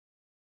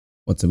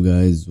What's up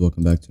guys,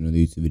 welcome back to another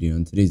YouTube video.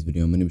 In today's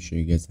video I'm going to be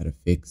showing you guys how to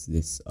fix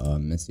this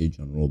message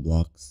on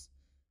Roblox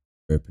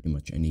for pretty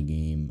much any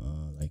game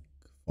like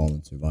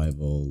Fallen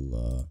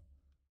Survival,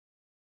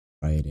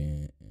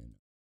 Trident, and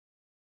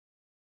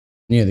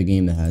any other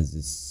game that has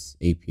this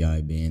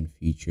API ban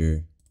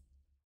feature.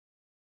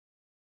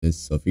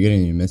 So if you're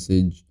getting your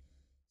message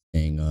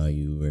saying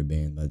you were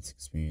banned by this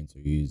experience or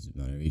used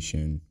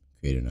moderation,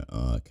 create an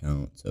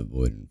account to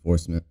avoid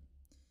enforcement.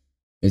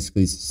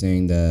 Basically it's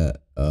saying that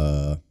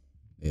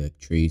they like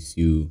trace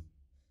you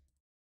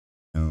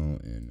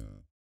account and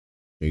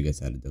show you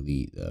guys how to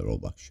delete the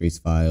Roblox trace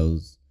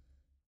files,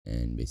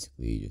 and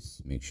basically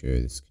just make sure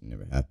this can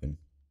never happen.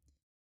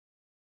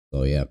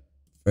 So yeah,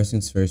 first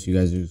things first, you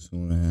guys are just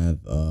going to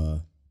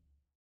have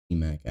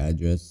TMAC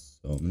address.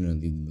 So I'm going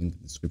to leave the link in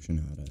the description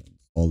how to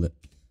install it,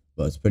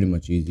 but it's pretty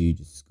much easy. You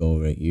just go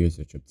right here,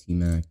 search up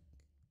TMAC,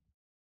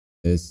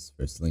 this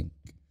first link,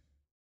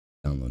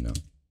 download now.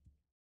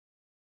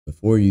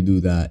 Before you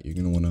do that, you're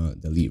going to want to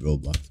delete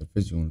Roblox. So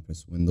first you want to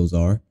press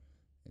WINDOWS+R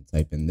and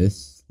type in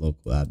this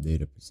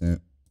localappdata %. You're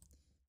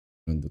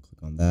going to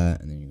click on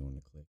that, and then you're going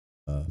to click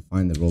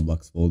find the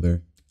Roblox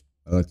folder.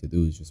 What I like to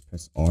do is just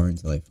press R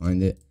until I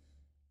find it,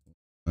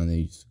 and then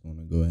you're just going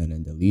to go ahead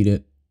and delete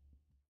it.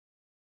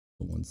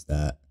 So once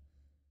that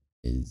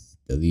is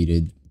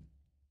deleted,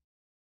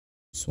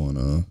 just want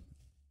to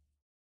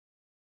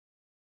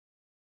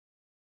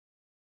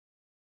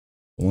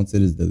once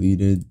it is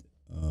deleted,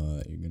 you're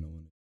going to want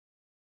to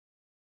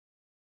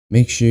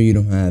make sure you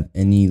don't have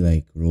any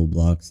like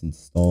Roblox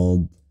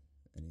installed,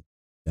 anything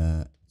like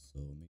that. So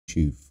make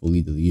sure you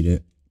fully delete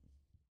it.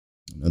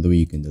 Another way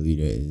you can delete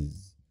it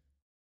is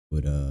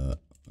with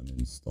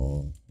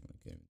uninstall.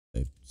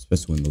 Okay, just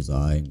press Windows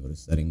I and go to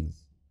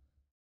settings.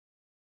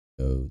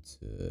 Go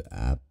to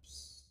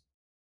apps,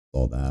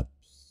 installed apps.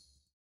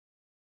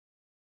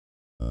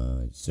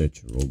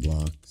 Search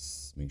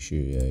Roblox. Make sure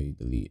you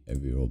delete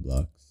every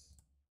Roblox.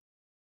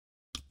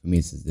 For me,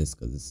 this is this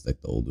because this is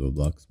like the old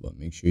Roblox, but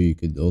make sure you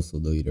could also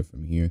delete it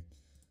from here.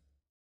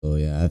 So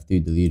yeah, after you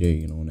delete it,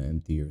 you're gonna want to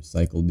empty your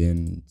recycle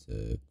bin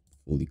to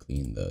fully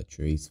clean the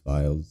trace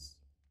files.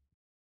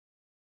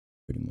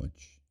 Pretty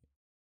much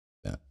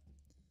that.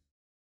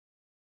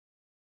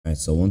 Alright,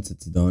 so once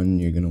it's done,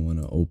 you're gonna want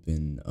to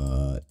open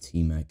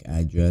TMAC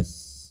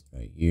address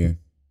right here.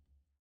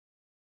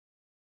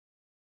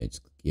 Okay,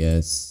 just click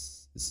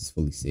yes. This is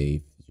fully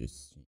safe.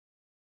 Just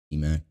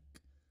TMAC.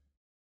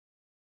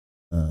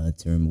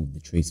 To remove the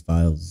trace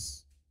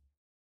files.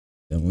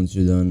 Then once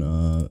you're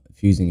done,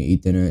 if you're using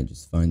Ethernet,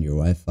 just find your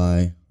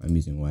Wi-Fi. I'm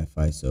using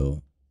Wi-Fi,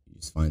 so you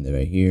just find it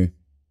right here.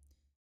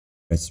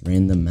 Press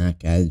random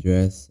MAC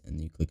address, and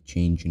you click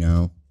change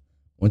now.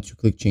 Once you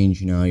click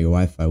change now, your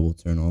Wi-Fi will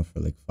turn off for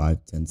like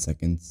 5-10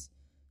 seconds.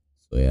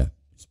 So yeah,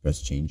 just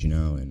press change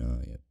now, and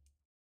yeah.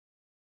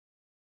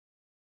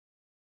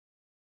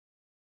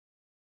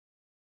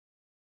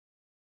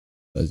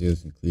 So as you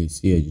guys can clearly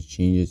see, I just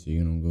changed it, so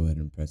you're gonna go ahead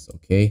and press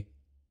OK.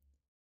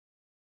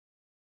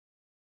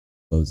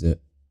 Close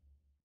it,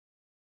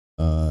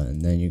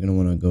 and then you're gonna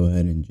want to go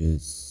ahead and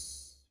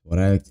just, what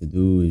I like to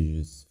do is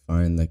just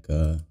find like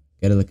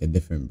get like a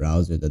different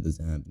browser that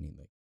doesn't have any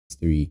like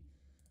history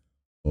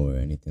or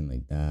anything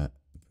like that.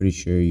 I'm pretty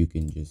sure you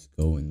can just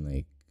go in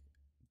like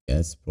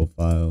guest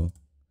profile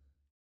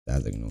that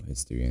has like no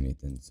history or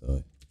anything.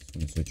 So just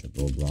want to search up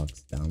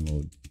Roblox,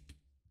 download,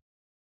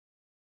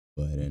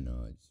 go ahead and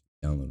just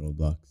download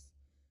Roblox.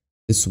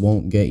 This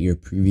won't get your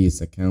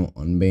previous account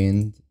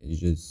unbanned. It's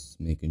just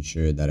making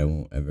sure that it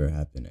won't ever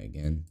happen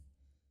again.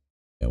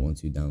 Yeah,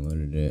 once you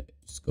downloaded it,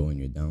 just go in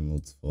your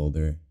downloads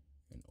folder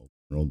and open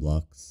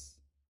Roblox.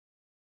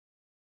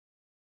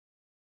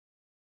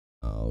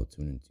 I'll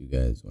tune into you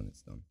guys when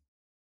it's done.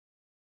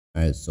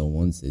 Alright, so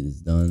once it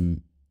is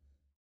done,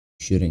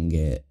 you shouldn't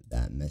get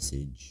that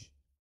message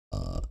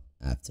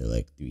after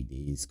like 3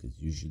 days, because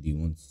usually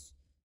once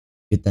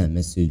you get that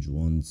message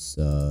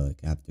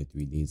like after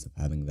 3 days of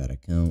having that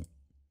account,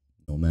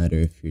 no matter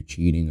if you're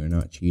cheating or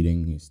not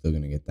cheating, you're still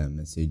gonna get that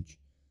message.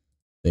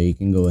 So you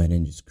can go ahead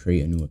and just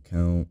create a new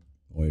account,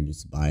 or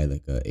just buy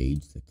like a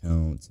aged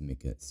account to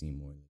make it seem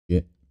more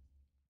legit.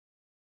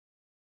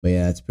 But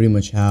yeah, that's pretty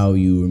much how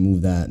you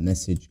remove that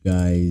message,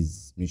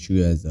 guys. Make sure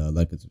you guys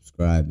like and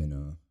subscribe,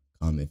 and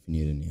comment if you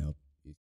need any help.